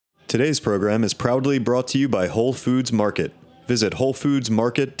Today's program is proudly brought to you by Whole Foods Market. Visit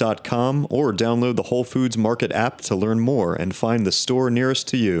WholeFoodsMarket.com or download the Whole Foods Market app to learn more and find the store nearest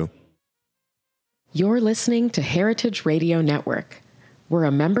to you. You're listening to Heritage Radio Network. We're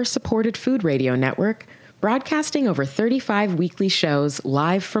a member-supported food radio network broadcasting over 35 weekly shows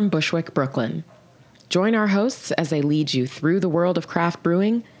live from Bushwick, Brooklyn. Join our hosts as they lead you through the world of craft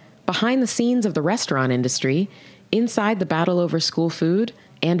brewing, behind the scenes of the restaurant industry, inside the battle over school food,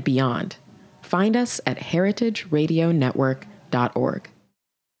 and beyond. Find us at heritageradionetwork.org.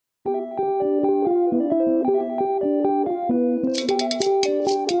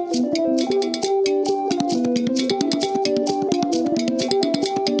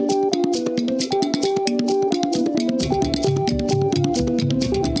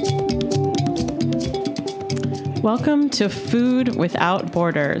 Welcome to Food Without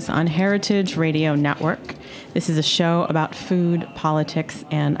Borders on Heritage Radio Network. This is a show about food, politics,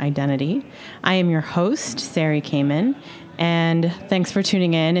 and identity. I am your host, Sari Kamen, and thanks for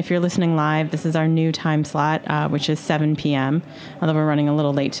tuning in. If you're listening live, this is our new time slot, which is 7 p.m., although we're running a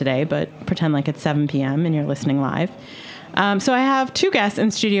little late today, but pretend like it's 7 p.m. and you're listening live. So I have two guests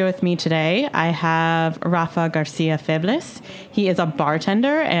in studio with me today. I have Rafa Garcia Febles. He is a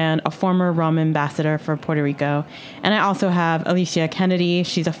bartender and a former rum ambassador for Puerto Rico. And I also have Alicia Kennedy.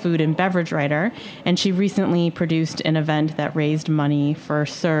 She's a food and beverage writer, and she recently produced an event that raised money for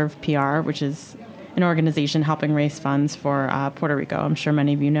Serve PR, which is an organization helping raise funds for Puerto Rico. I'm sure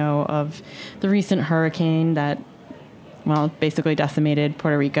many of you know of the recent hurricane that basically decimated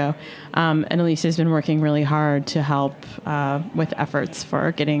Puerto Rico. And Alicia's been working really hard to help with efforts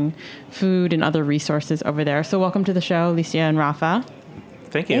for getting food and other resources over there. So welcome to the show, Alicia and Rafa.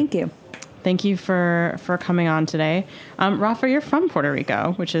 Thank you. Thank you. Thank you for coming on today. Rafa, you're from Puerto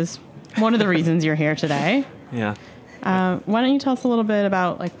Rico, which is one of the reasons you're here today. Yeah. Why don't you tell us a little bit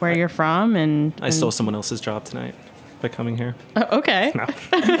about where you're from? And I stole someone else's job tonight by coming here. Okay.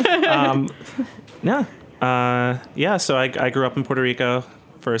 No. So I grew up in Puerto Rico,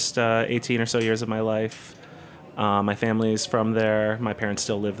 first 18 or so years of my life. My family's from there. My parents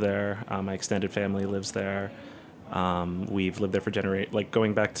still live there. My extended family lives there. We've lived there for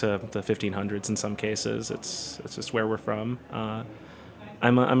going back to the 1500s in some cases. It's just where we're from.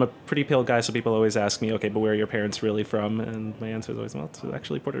 I'm a pretty pale guy, so people always ask me, okay, but where are your parents really from? And my answer is always, well, it's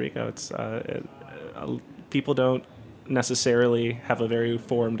actually Puerto Rico. It's people don't necessarily have a very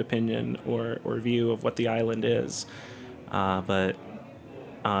formed opinion or view of what the island is, but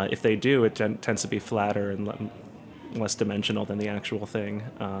if they do, it tends to be flatter and less dimensional than the actual thing,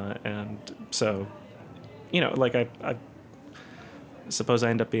 and so I suppose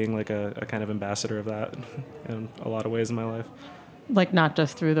I end up being like a kind of ambassador of that in a lot of ways in my life, not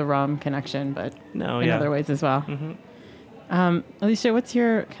just through the rum connection, but in other ways as well. Mm-hmm. Alicia, what's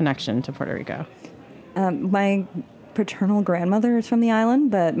your connection to Puerto Rico? My paternal grandmother is from the island,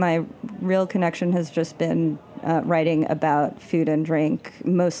 but my real connection has just been writing about food and drink,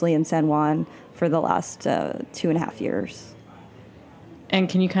 mostly in San Juan, for the last 2.5 years. And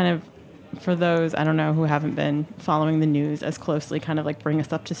can you kind of, for those, I don't know, who haven't been following the news as closely, kind of bring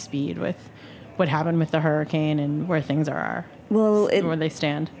us up to speed with what happened with the hurricane and where things are? Well, where they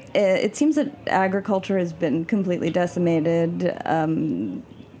stand? It seems that agriculture has been completely decimated.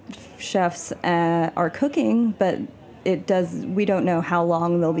 Chefs are cooking, but we don't know how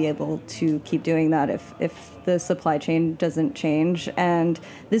long they'll be able to keep doing that if the supply chain doesn't change. And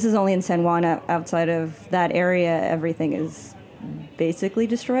this is only in San Juan. Outside of that area, everything is basically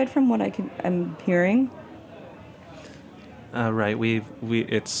destroyed from what I'm hearing. Right.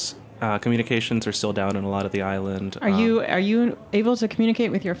 It's communications are still down in a lot of the island. Are you able to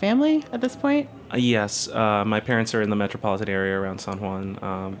communicate with your family at this point? Yes. My parents are in the metropolitan area around San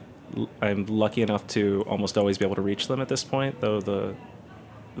Juan. I'm lucky enough to almost always be able to reach them at this point, though the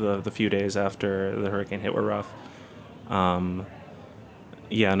few days after the hurricane hit were rough. I'm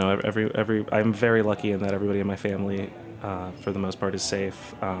very lucky in that everybody in my family, for the most part, is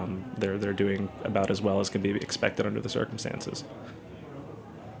safe. They're doing about as well as can be expected under the circumstances.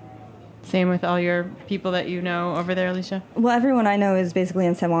 Same with all your people that you know over there, Alicia? Well, everyone I know is basically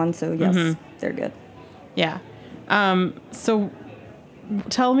in San Juan, so yes, they're good. Yeah. So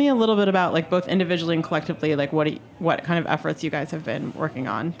tell me a little bit about both individually and collectively, what kind of efforts you guys have been working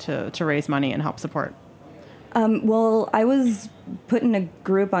on to raise money and help support. Well, I was put in a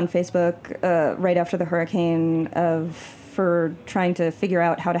group on Facebook right after the hurricane for trying to figure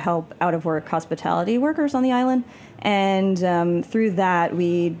out how to help out-of-work hospitality workers on the island, and through that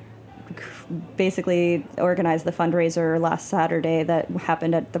we basically organized the fundraiser last Saturday that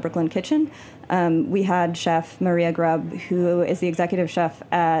happened at the Brooklyn Kitchen. We had Chef Maria Grubb, who is the executive chef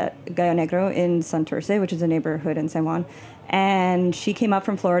at Gallo Negro in Santurce, which is a neighborhood in San Juan. And she came up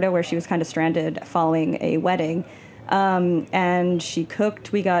from Florida, where she was kind of stranded following a wedding. And she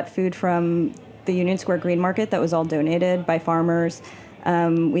cooked. We got food from the Union Square Green Market that was all donated by farmers.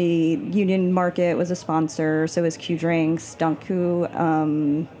 Union Market was a sponsor, so was Q Drinks, Danku,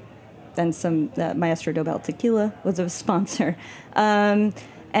 and some Maestro Dobel Tequila was a sponsor.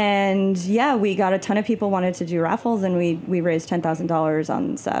 And yeah, we got a ton of people wanted to do raffles, and we raised $10,000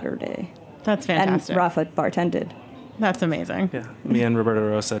 on Saturday. That's fantastic. And Rafa bartended. That's amazing. Yeah, me and Roberto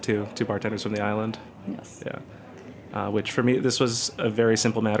Rosa, two bartenders from the island. Yes. Yeah. Which for me, this was a very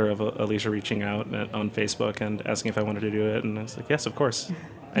simple matter of Alicia reaching out on Facebook and asking if I wanted to do it, and I was like, yes, of course.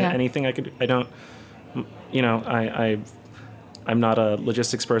 Yeah. Anything I could. I don't. I'm not a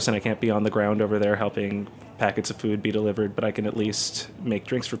logistics person. I can't be on the ground over there helping packets of food be delivered, but I can at least make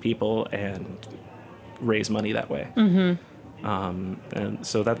drinks for people and raise money that way. Mm-hmm. And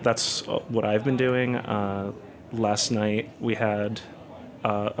so that's what I've been doing. Last night we had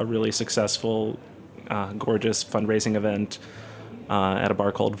a really successful, gorgeous fundraising event at a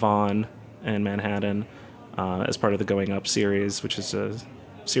bar called Vaughn in Manhattan as part of the Going Up series, which is a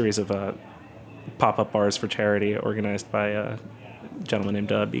series of pop-up bars for charity organized by a gentleman named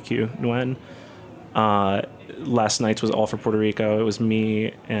BQ Nguyen. Last night's was all for Puerto Rico. It was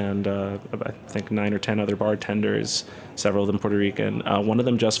me and I think 9 or 10 other bartenders, several of them Puerto Rican. One of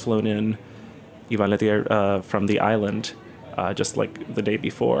them just flown in, Ivan Letier, from the island just like the day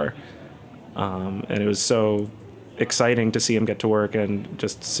before. And it was so exciting to see him get to work and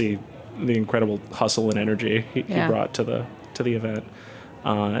just see the incredible hustle and energy he brought to the event.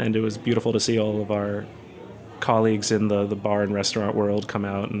 And it was beautiful to see all of our colleagues in the bar and restaurant world come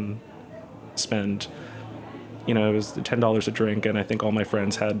out and spend, it was $10 a drink, and I think all my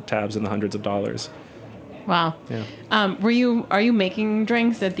friends had tabs in the hundreds of dollars. Wow. Yeah. Are you making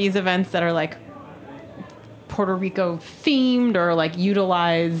drinks at these events that are like Puerto Rico themed, or like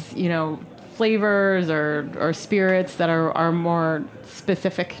utilize, flavors or spirits that are more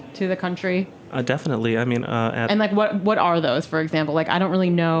specific to the country? Definitely. I mean, and like what are those, for example? Like, I don't really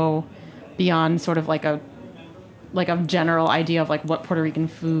know beyond sort of like a general idea of like what Puerto Rican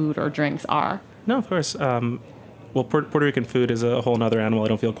food or drinks are. No, of course. Well, Puerto Rican food is a whole other animal. I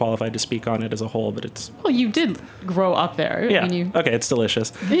don't feel qualified to speak on it as a whole, but it's... Well, you did grow up there. Yeah. I mean, Okay, it's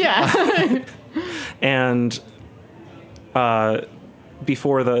delicious. Yeah. And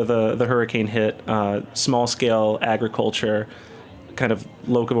before the hurricane hit, small-scale agriculture, kind of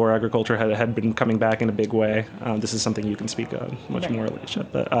locavore agriculture had been coming back in a big way. This is something you can speak on much more, Alicia.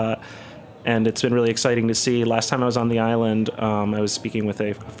 But, and it's been really exciting to see. Last time I was on the island, I was speaking with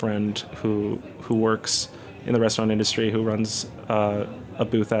a friend who works in the restaurant industry, who runs a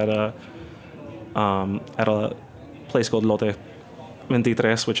booth at a place called Lote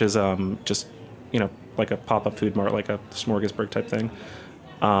 23, which is just, like a pop-up food mart, like a smorgasbord type thing.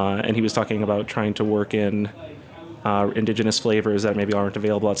 And he was talking about trying to work in indigenous flavors that maybe aren't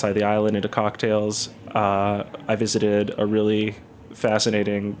available outside the island into cocktails. I visited a really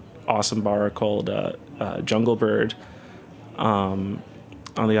fascinating, awesome bar called Jungle Bird on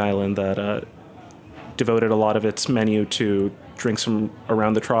the island that devoted a lot of its menu to drinks from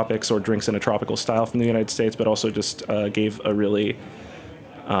around the tropics or drinks in a tropical style from the United States, but also just gave a really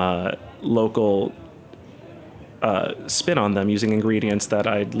local spin on them, using ingredients that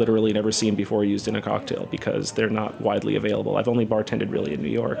I'd literally never seen before used in a cocktail because they're not widely available. I've only bartended really in New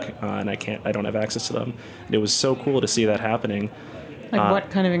York, and I don't have access to them. And it was so cool to see that happening. Like, what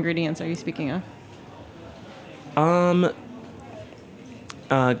kind of ingredients are you speaking of?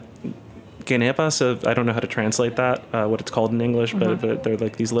 Genepas, I don't know how to translate that, what it's called in English, but they're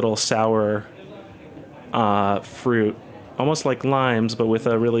like these little sour fruit, almost like limes, but with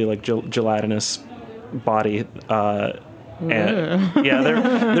a really like gelatinous body. And yeah,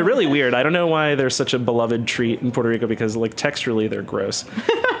 they're really weird. I don't know why they're such a beloved treat in Puerto Rico, because like texturally they're gross.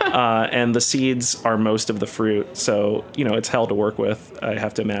 And the seeds are most of the fruit, so it's hell to work with, I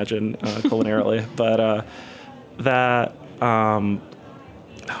have to imagine, culinarily. But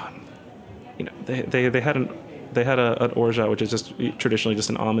they had an orgeat, which is just traditionally just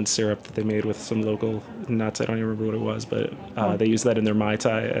an almond syrup that they made with some local nuts. I don't even remember what it was, but they used that in their Mai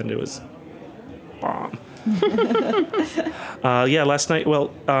Tai, and it was bomb. Last night,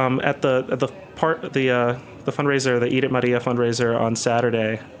 at the fundraiser, the Eat It Maria fundraiser on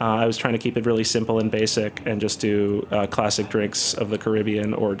Saturday, I was trying to keep it really simple and basic and just do classic drinks of the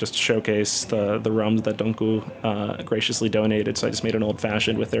Caribbean, or just showcase the rums that Donku graciously donated. So I just made an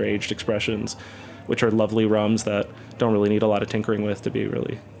old-fashioned with their aged expressions, which are lovely rums that don't really need a lot of tinkering with to be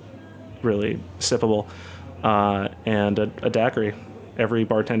really, really sippable. And a daiquiri, every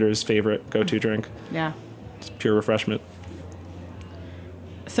bartender's favorite go-to drink. Yeah. It's pure refreshment.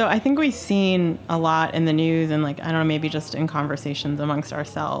 So I think we've seen a lot in the news and, like, I don't know, maybe just in conversations amongst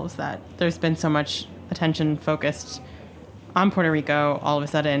ourselves, that there's been so much attention focused on Puerto Rico all of a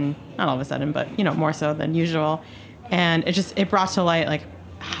sudden, not all of a sudden, but, you know, more so than usual. And it brought to light, like,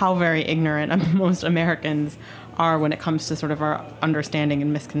 how very ignorant most Americans are when it comes to sort of our understanding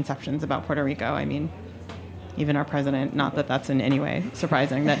and misconceptions about Puerto Rico. I mean, even our president, not that that's in any way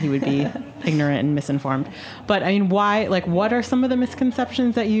surprising that he would be ignorant and misinformed. But I mean, why, like, what are some of the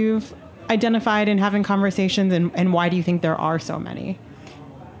misconceptions that you've identified in having conversations, and why do you think there are so many?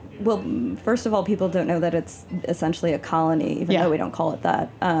 Well, first of all, people don't know that it's essentially a colony, even though we don't call it that.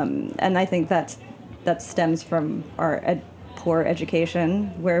 And I think that stems from our poor education,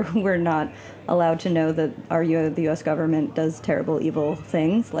 where we're not allowed to know that the U.S. government does terrible, evil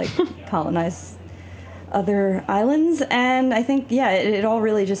things like colonize other islands. And I think, it all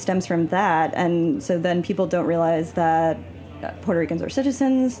really just stems from that. And so then people don't realize that Puerto Ricans are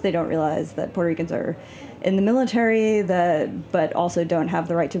citizens. They don't realize that Puerto Ricans are in the military, but also don't have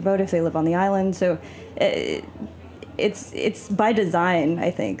the right to vote if they live on the island. So it's by design, I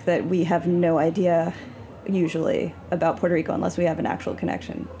think, that we have no idea usually about Puerto Rico unless we have an actual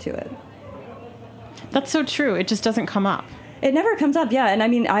connection to it. That's so true. It just doesn't come up. It never comes up, yeah. And I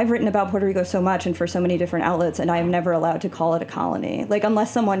mean, I've written about Puerto Rico so much and for so many different outlets, and I am never allowed to call it a colony. Like,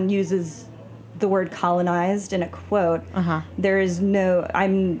 unless someone uses the word colonized in a quote, there is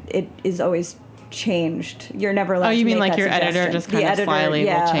it is always changed. You're never allowed to make that. Oh, you mean like your editor just kind of slyly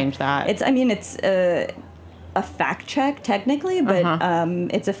will change that? It's a fact check, technically, but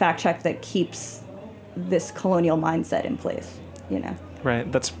it's a fact check that keeps this colonial mindset in place, you know? Right.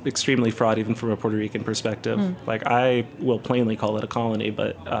 That's extremely fraught, even from a Puerto Rican perspective. Like, I will plainly call it a colony,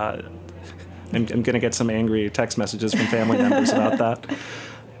 but I'm going to get some angry text messages from family members about that.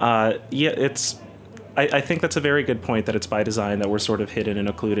 I think that's a very good point, that it's by design that we're sort of hidden and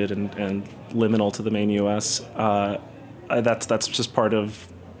occluded and liminal to the main U.S. That's just part of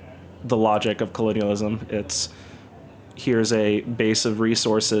the logic of colonialism. It's, here's a base of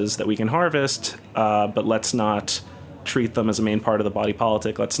resources that we can harvest, but let's not treat them as a main part of the body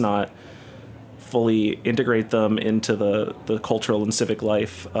politic. Let's not fully integrate them into the cultural and civic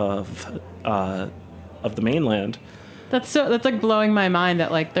life of the mainland. That's like blowing my mind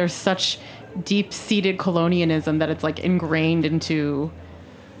that, like, there's such deep-seated colonialism that it's like ingrained into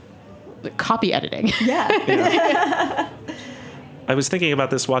copy editing. Yeah. I was thinking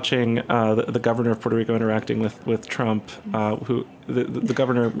about this watching the governor of Puerto Rico interacting with Trump, who the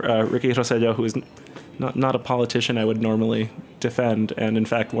governor, Ricky Rosselló, who is not a politician I would normally defend. And in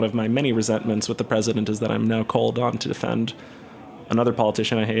fact, one of my many resentments with the president is that I'm now called on to defend another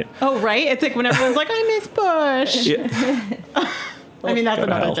politician I hate. Oh, right? It's like when everyone's like, I miss Bush. Yeah. I mean, that's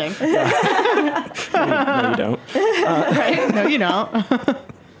another thing. No, you don't. Right? No, you don't.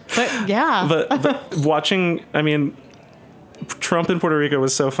 But yeah. But watching, I mean, Trump in Puerto Rico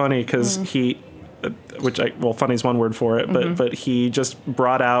was so funny because funny's one word for it, but he just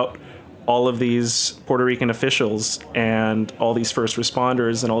brought out all of these Puerto Rican officials and all these first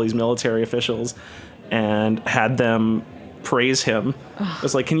responders and all these military officials and had them praise him. It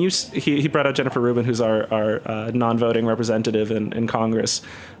was like, he brought out Jennifer Rubin, who's our non-voting representative in Congress.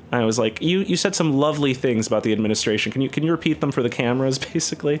 And I was like, you said some lovely things about the administration. Can you repeat them for the cameras,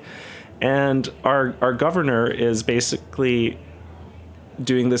 basically? And our governor is basically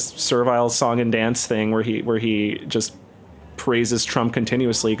doing this servile song and dance thing where he just praises Trump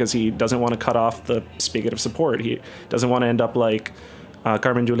continuously because he doesn't want to cut off the spigot of support. He doesn't want to end up like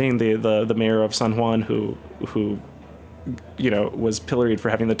Carmen Yulín, the mayor of San Juan, who was pilloried for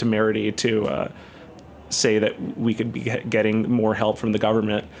having the temerity to say that we could be getting more help from the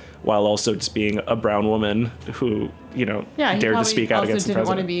government while also just being a brown woman who dared to speak out against the president. Didn't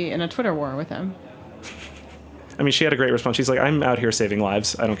want to be in a Twitter war with him. I mean, she had a great response. She's like, I'm out here saving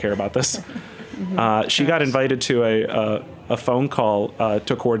lives. I don't care about this. She got invited to a phone call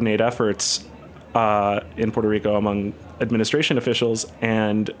to coordinate efforts in Puerto Rico among administration officials,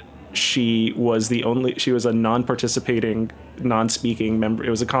 and she was a non-participating, non-speaking member. It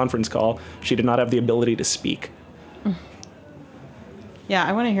was a conference call. She did not have the ability to speak. Yeah,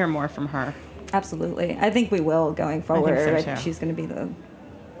 I want to hear more from her. Absolutely. I think we will going forward. I think so too. She's going to be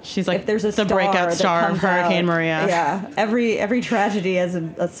She's like if there's a the breakout star of Hurricane Maria. Yeah, every tragedy has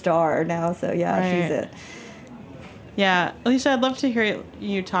a star now. So yeah, Right. she's it. Yeah, Alicia, I'd love to hear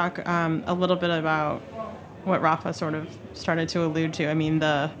you talk a little bit about what Rafa sort of started to allude to. I mean,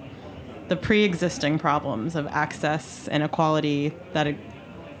 the pre-existing problems of access and equality that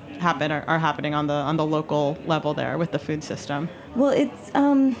are happening on the local level there with the food system. Well,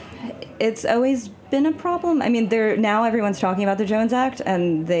 it's always been a problem. I mean, now everyone's talking about the Jones Act,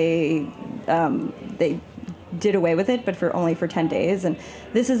 and they did away with it, but only for 10 days. And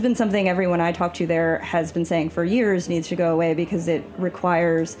this has been something everyone I talked to there has been saying for years needs to go away, because it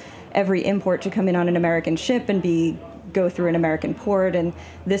requires every import to come in on an American ship and go through an American port, and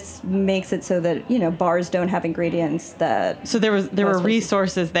this makes it so that bars don't have ingredients that. So there were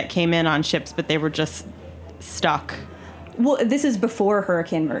resources that came in on ships, but they were just stuck. Well, this is before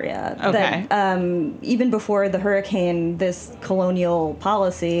Hurricane Maria. Okay. Even before the hurricane, this colonial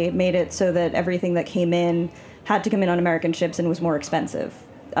policy made it so that everything that came in had to come in on American ships and was more expensive.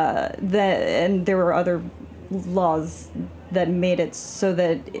 And there were other laws that made it so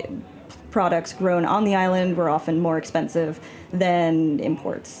that products grown on the island were often more expensive than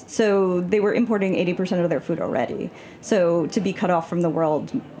imports. So they were importing 80% of their food already. So to be cut off from the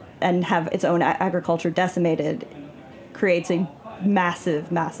world and have its own agriculture decimated creates a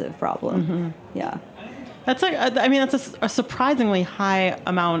massive, massive problem. Mm-hmm. Yeah. That's that's a surprisingly high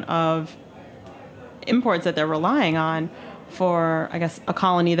amount of imports that they're relying on for, I guess, a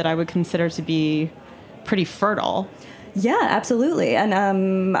colony that I would consider to be pretty fertile. Yeah, absolutely. And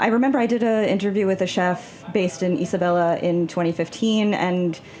I remember I did an interview with a chef based in Isabela in 2015,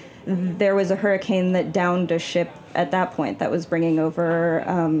 and there was a hurricane that downed a ship at that point that was bringing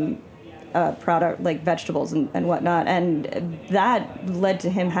over product like vegetables and whatnot, and that led to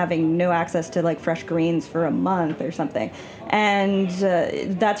him having no access to like fresh greens for a month or something. And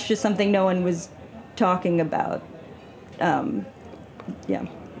that's just something no one was talking about.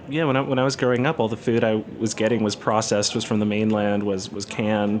 Yeah, when I was growing up, all the food I was getting was processed, was from the mainland, was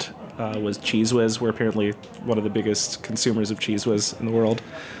canned, was Cheez Whiz. We're apparently one of the biggest consumers of Cheez Whiz in the world.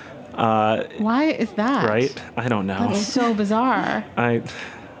 Why is that? Right? I don't know. That's so bizarre. I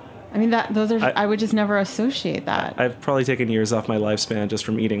would just never associate that. I've probably taken years off my lifespan just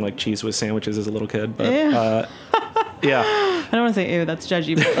from eating like Cheez Whiz sandwiches as a little kid. But yeah. I don't want to say ew, that's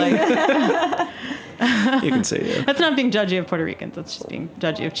judgy, but like you can say ew. That's not being judgy of Puerto Ricans. That's just being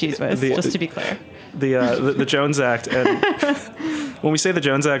judgy of Cheez Whiz, just to be clear. The Jones Act, and when we say the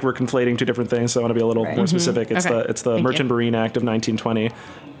Jones Act, we're conflating two different things, so I want to be a little more specific. It's the Merchant Marine Act of 1920.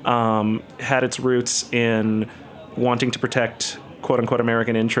 Had its roots in wanting to protect quote-unquote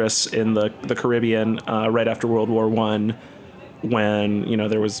American interests in the Caribbean right after World War I, when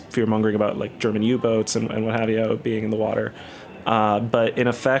there was fear-mongering about like German U-boats and what have you being in the water. But in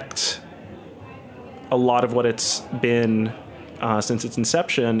effect, a lot of what it's been since its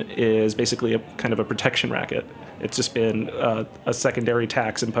inception is basically a kind of a protection racket. It's just been a secondary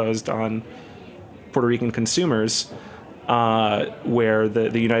tax imposed on Puerto Rican consumers, where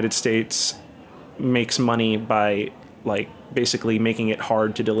the United States makes money by like basically making it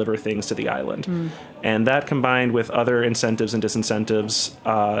hard to deliver things to the island. And that, combined with other incentives and disincentives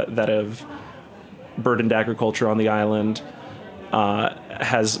that have burdened agriculture on the island,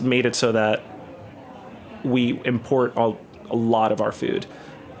 has made it so that we import a lot of our food.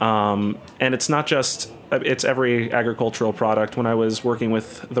 And it's not just, it's every agricultural product. When I was working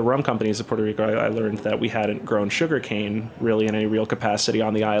with the rum companies of Puerto Rico, I learned that we hadn't grown sugarcane really in any real capacity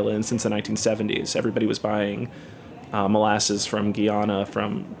on the island since the 1970s. Everybody was buying molasses from Guyana,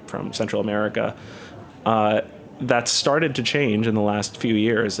 from Central America. That's started to change in the last few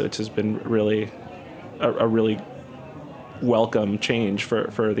years. It has been really a really welcome change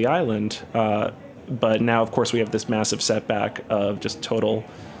for the island. But now, of course, we have this massive setback of just total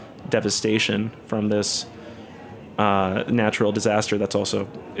devastation from this natural disaster that's also,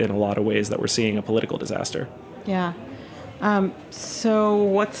 in a lot of ways, that we're seeing a political disaster. Yeah. So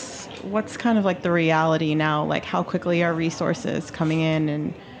what's kind of like the reality now? Like, how quickly are resources coming in,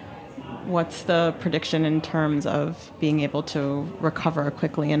 and what's the prediction in terms of being able to recover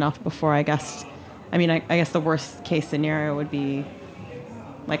quickly enough before, I guess the worst case scenario would be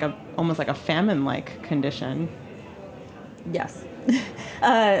like almost like a famine-like condition. Yes.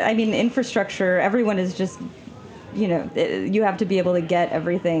 Infrastructure, everyone is just, you have to be able to get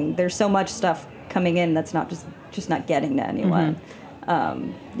everything. There's so much stuff coming in that's not just not getting to anyone.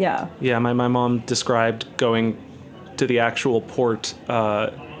 Yeah, my mom described going to the actual port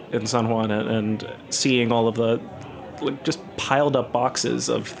in San Juan and seeing all of the just piled up boxes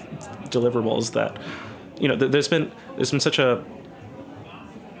of deliverables that, there's been such a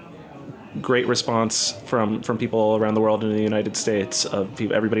great response from people around the world and in the United States of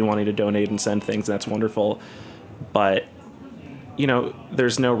everybody wanting to donate and send things. And that's wonderful. But,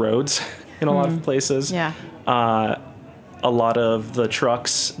 there's no roads in a lot of places. Yeah. A lot of the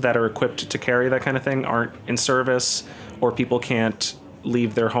trucks that are equipped to carry that kind of thing aren't in service, or people can't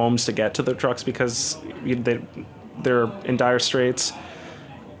leave their homes to get to the trucks because they're in dire straits.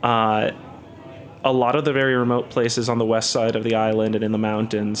 A lot of the very remote places on the west side of the island and in the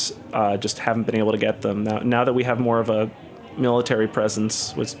mountains just haven't been able to get them. Now that we have more of a military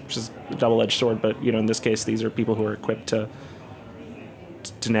presence, which is a double-edged sword, but in this case, these are people who are equipped to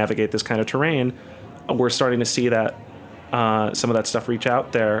navigate this kind of terrain. We're starting to see that some of that stuff reach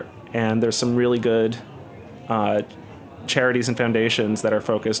out there, and there's some really good charities and foundations that are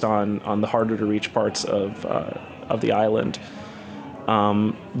focused on the harder to reach parts of the island.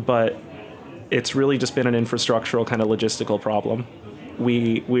 But it's really just been an infrastructural kind of logistical problem.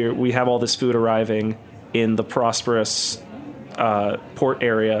 We have all this food arriving in the prosperous port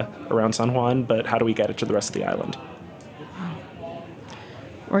area around San Juan, but how do we get it to the rest of the island?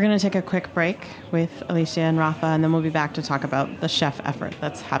 We're going to take a quick break with Alicia and Rafa, and then we'll be back to talk about the chef effort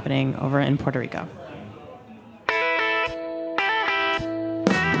that's happening over in Puerto Rico.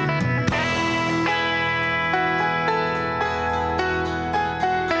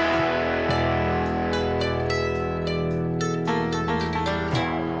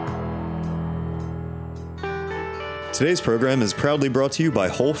 Today's program is proudly brought to you by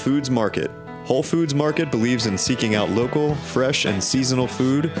Whole Foods Market. Whole Foods Market believes in seeking out local, fresh, and seasonal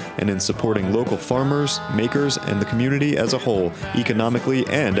food and in supporting local farmers, makers, and the community as a whole, economically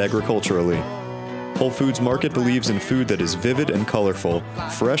and agriculturally. Whole Foods Market believes in food that is vivid and colorful,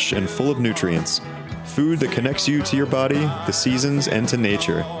 fresh and full of nutrients. Food that connects you to your body, the seasons, and to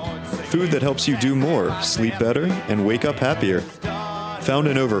nature. Food that helps you do more, sleep better, and wake up happier. Found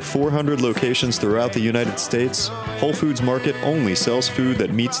in over 400 locations throughout the United States, Whole Foods Market only sells food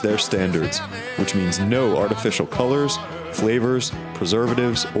that meets their standards, which means no artificial colors, flavors,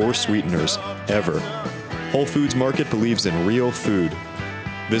 preservatives, or sweeteners, ever. Whole Foods Market believes in real food.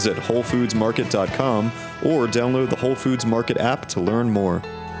 Visit WholeFoodsMarket.com or download the Whole Foods Market app to learn more.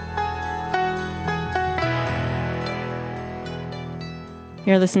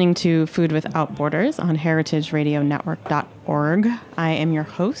 You're listening to Food Without Borders on heritageradionetwork.org. I am your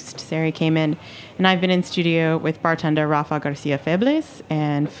host, Sari Kamen, and I've been in studio with bartender Rafa Garcia Febles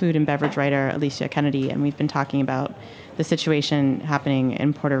and food and beverage writer Alicia Kennedy, and we've been talking about the situation happening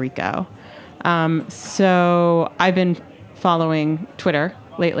in Puerto Rico. So I've been following Twitter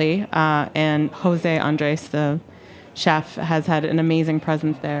lately, and Jose Andres, the chef, has had an amazing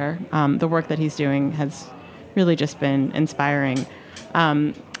presence there. The work that he's doing has really just been inspiring.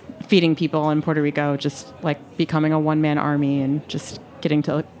 Feeding people in Puerto Rico, just like becoming a one-man army and just getting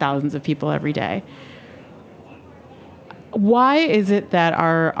to thousands of people every day. Why is it that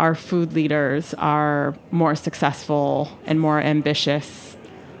our food leaders are more successful and more ambitious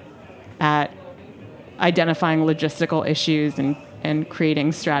at identifying logistical issues and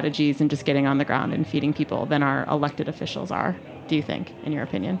creating strategies and just getting on the ground and feeding people than our elected officials are, do you think, in your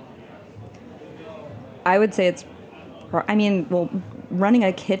opinion? I would say running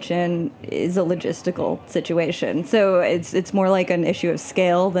a kitchen is a logistical situation. So it's more like an issue of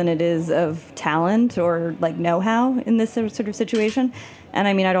scale than it is of talent or like know-how in this sort of situation. And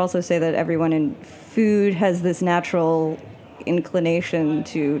I'd also say that everyone in food has this natural inclination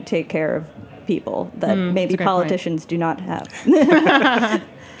to take care of people that maybe politicians do not have.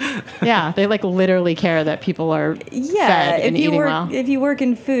 Yeah, they literally care that people are fed and eating well. If you work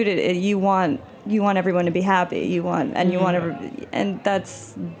in food, you want everyone to be happy. And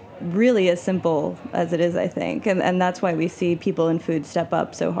that's really as simple as it is, I think. And that's why we see people in food step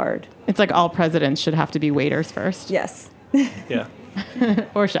up so hard. It's like all presidents should have to be waiters first. Yes. Yeah.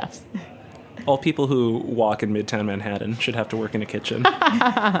 Or chefs. All people who walk in Midtown Manhattan should have to work in a kitchen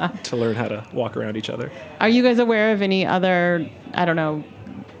to learn how to walk around each other. Are you guys aware of any other,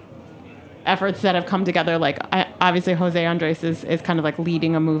 efforts that have come together? Obviously Jose Andres is kind of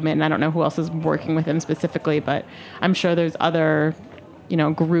leading a movement, and I don't know who else is working with him specifically, but I'm sure there's other,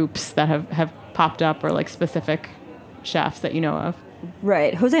 groups that have popped up, or specific chefs that you know of.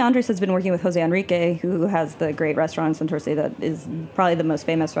 Right. Jose Andres has been working with Jose Enrique, who has the great restaurant Santurce that is probably the most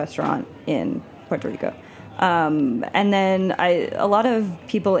famous restaurant in Puerto Rico. And then a lot of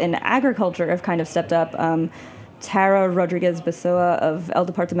people in agriculture have kind of stepped up. Tara Rodriguez Besoa of El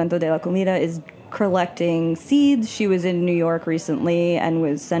Departamento de la Comida is collecting seeds. She was in New York recently and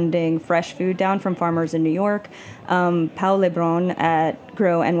was sending fresh food down from farmers in New York. Paul Lebron at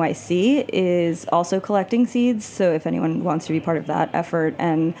Grow NYC is also collecting seeds, so if anyone wants to be part of that effort.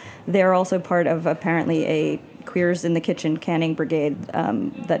 And they're also part of apparently a Queers in the Kitchen canning brigade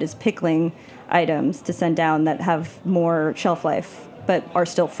that is pickling items to send down that have more shelf life but are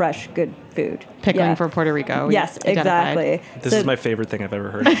still fresh, good food. Pickling for Puerto Rico. Yes, exactly. This is my favorite thing I've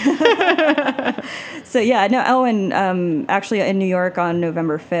ever heard. So yeah, no. Oh, and actually in New York on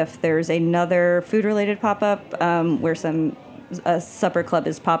November 5th, there's another food-related pop-up where a supper club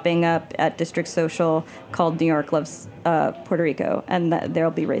is popping up at District Social called New York Loves Puerto Rico, and they'll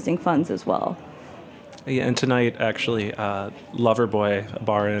be raising funds as well. Yeah, and tonight, actually, Loverboy, a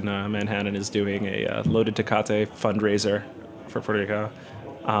bar in Manhattan, is doing a Loaded Tecate fundraiser for Puerto Rico.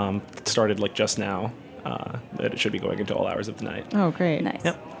 Started like just now. That it should be going into all hours of the night. Oh, great. Nice.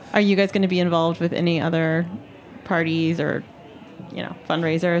 Yep. Are you guys going to be involved with any other parties or,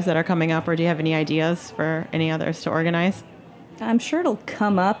 fundraisers that are coming up, or do you have any ideas for any others to organize? I'm sure it'll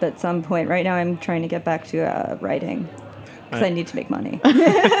come up at some point. Right now I'm trying to get back to writing because I need to make money.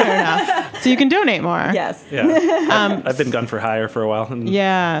 Fair enough. So you can donate more. Yes. Yeah. I've been gun for hire for a while.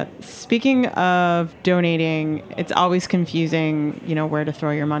 Yeah. Speaking of donating, it's always confusing, where to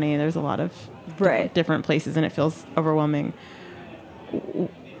throw your money. There's a lot of different places, and it feels overwhelming.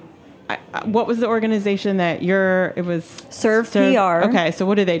 What was the organization that it was? Serve PR. Okay, so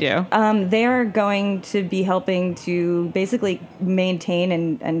what do they do? They're going to be helping to basically maintain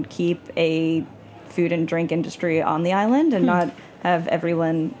and keep a food and drink industry on the island and not have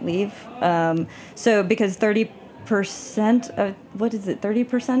everyone leave. So because 30% of,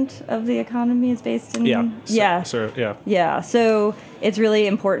 30% of the economy is based in... Yeah. So it's really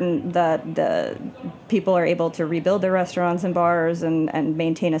important that the people are able to rebuild their restaurants and bars and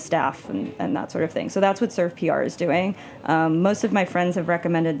maintain a staff and that sort of thing. So that's what Serve PR is doing. Most of my friends have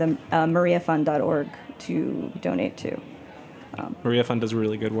recommended the mariafund.org to donate to. Maria Fund does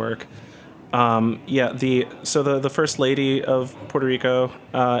really good work. The First Lady of Puerto Rico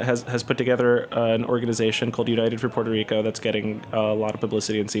has put together an organization called United for Puerto Rico that's getting a lot of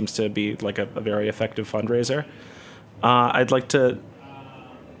publicity and seems to be like a very effective fundraiser. I'd like to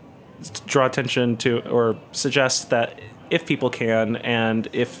draw attention to or suggest that if people can and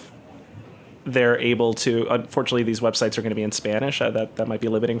if they're able to, unfortunately these websites are going to be in Spanish, that might be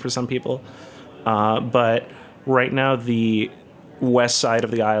limiting for some people, but right now the west side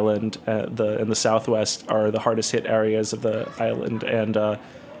of the island and the southwest are the hardest hit areas of the island, and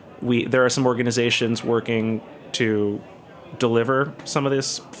there are some organizations working to deliver some of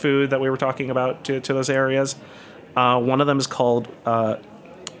this food that we were talking about to those areas. One of them is called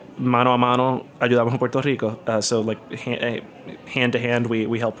Mano a Mano Ayudamos a Puerto Rico, so like hand to hand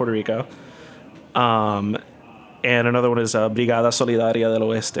we help Puerto Rico, and another one is Brigada Solidaria del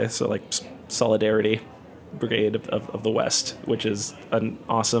Oeste, so like Solidarity Brigade of the West, which is an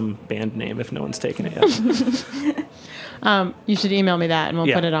awesome band name if no one's taken it yet. You should email me that and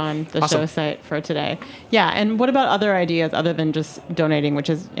we'll put it on the show site for today. Yeah, and what about other ideas other than just donating, which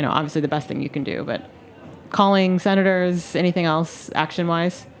is, obviously the best thing you can do, but calling senators, anything else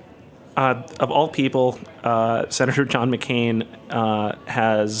action-wise? Of all people, Senator John McCain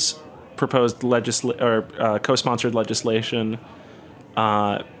has proposed co-sponsored legislation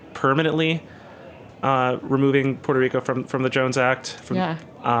permanently removing Puerto Rico from the Jones Act,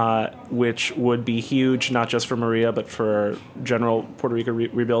 which would be huge, not just for Maria, but for general Puerto Rico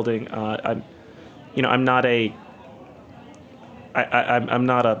rebuilding. I'm not a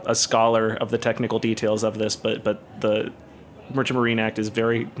scholar of the technical details of this, but the Merchant Marine Act is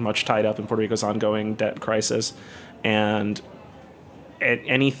very much tied up in Puerto Rico's ongoing debt crisis, and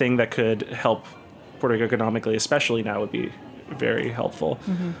anything that could help Puerto Rico economically, especially now, would be very helpful.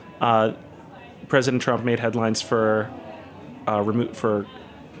 Mm-hmm. President Trump made headlines for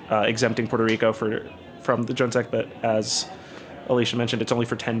exempting Puerto Rico from the Jones Act, but as Alicia mentioned, it's only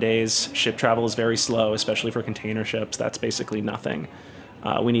for 10 days. Ship travel is very slow, especially for container ships. That's basically nothing.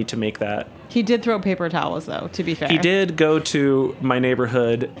 We need to make that. He did throw paper towels, though, to be fair. He did go to my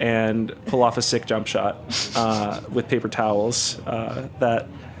neighborhood and pull off a sick jump shot with paper towels. That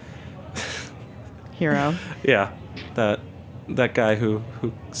hero. Yeah, that guy who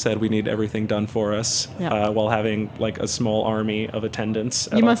said we need everything done for us while having like a small army of attendants.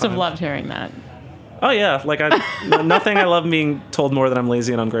 You must have loved hearing that. Oh yeah, like nothing I love being told more than I'm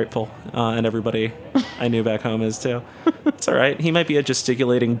lazy and ungrateful, and everybody I knew back home is too. It's all right. He might be a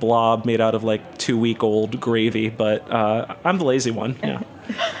gesticulating blob made out of like 2-week-old gravy, but I'm the lazy one. Yeah.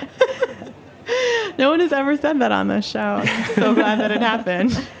 No one has ever said that on this show. I'm so glad that it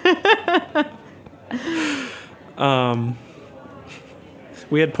happened.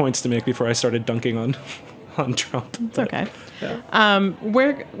 We had points to make before I started dunking on Trump. It's okay. Yeah.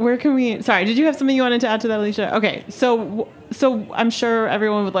 Where can we? Sorry, did you have something you wanted to add to that, Alicia? Okay, so I'm sure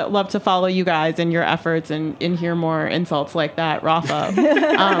everyone would love to follow you guys and your efforts and hear more insults like that, Rafa.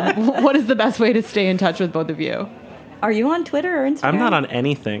 What is the best way to stay in touch with both of you? Are you on Twitter or Instagram? I'm not on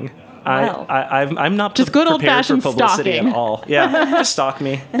anything. Wow. I'm not just good old-fashioned for publicity stalking. at all. Yeah, just stalk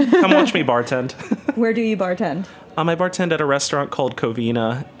me. Come watch me bartend. Where do you bartend? I bartend at a restaurant called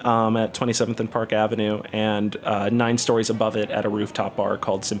Covina at 27th and Park Avenue, and 9 stories above it at a rooftop bar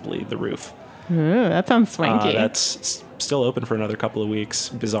called Simply the Roof. Ooh, that sounds swanky. That's still open for another couple of weeks,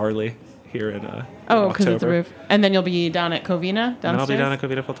 bizarrely, here in because it's a roof. And then you'll be down at Covina downstairs? And I'll be down at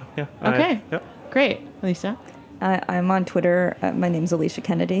Covina full time, yeah. Okay, Yep. Great. Alicia? I'm on Twitter. My name's Alicia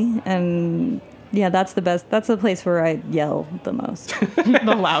Kennedy, and yeah, that's the best. That's the place where I yell the most.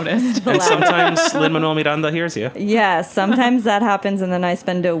 The loudest. And sometimes Lin-Manuel Miranda hears you. Yeah, sometimes that happens, and then I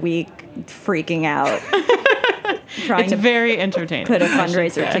spend a week freaking out, trying It's to very entertaining. put a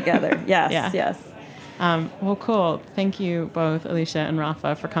fundraiser together. Yes, Yeah. yes. Well, cool. Thank you both, Alicia and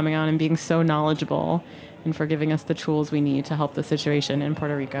Rafa, for coming on and being so knowledgeable and for giving us the tools we need to help the situation in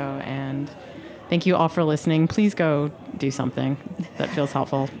Puerto Rico. And thank you all for listening. Please go do something that feels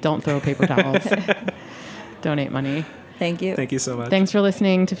helpful. Don't throw paper towels. Donate money. Thank you. Thank you so much. Thanks for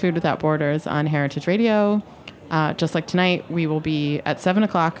listening to Food Without Borders on Heritage Radio. Just like tonight, we will be at 7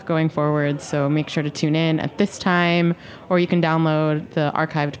 o'clock going forward, so make sure to tune in at this time, or you can download the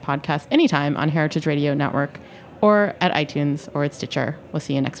archived podcast anytime on Heritage Radio Network or at iTunes or at Stitcher. We'll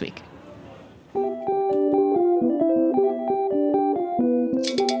see you next week.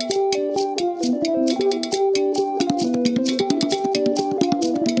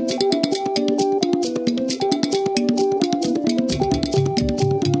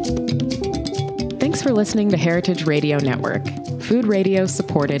 Thanks for listening to Heritage Radio Network, food radio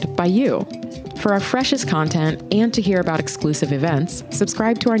supported by you. For our freshest content and to hear about exclusive events,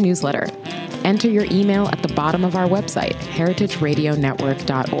 subscribe to our newsletter. Enter your email at the bottom of our website,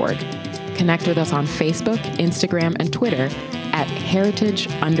 heritageradionetwork.org. Connect with us on Facebook, Instagram, and Twitter at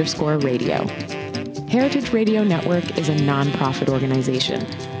heritage_radio. Heritage Radio Network is a nonprofit organization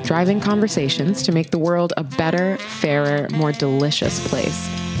driving conversations to make the world a better, fairer, more delicious place.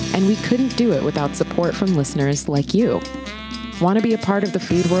 And we couldn't do it without support from listeners like you. Want to be a part of the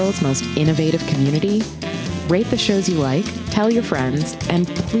food world's most innovative community? Rate the shows you like, tell your friends, and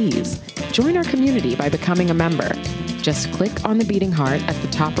please join our community by becoming a member. Just click on the beating heart at the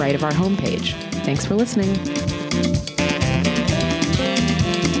top right of our homepage. Thanks for listening.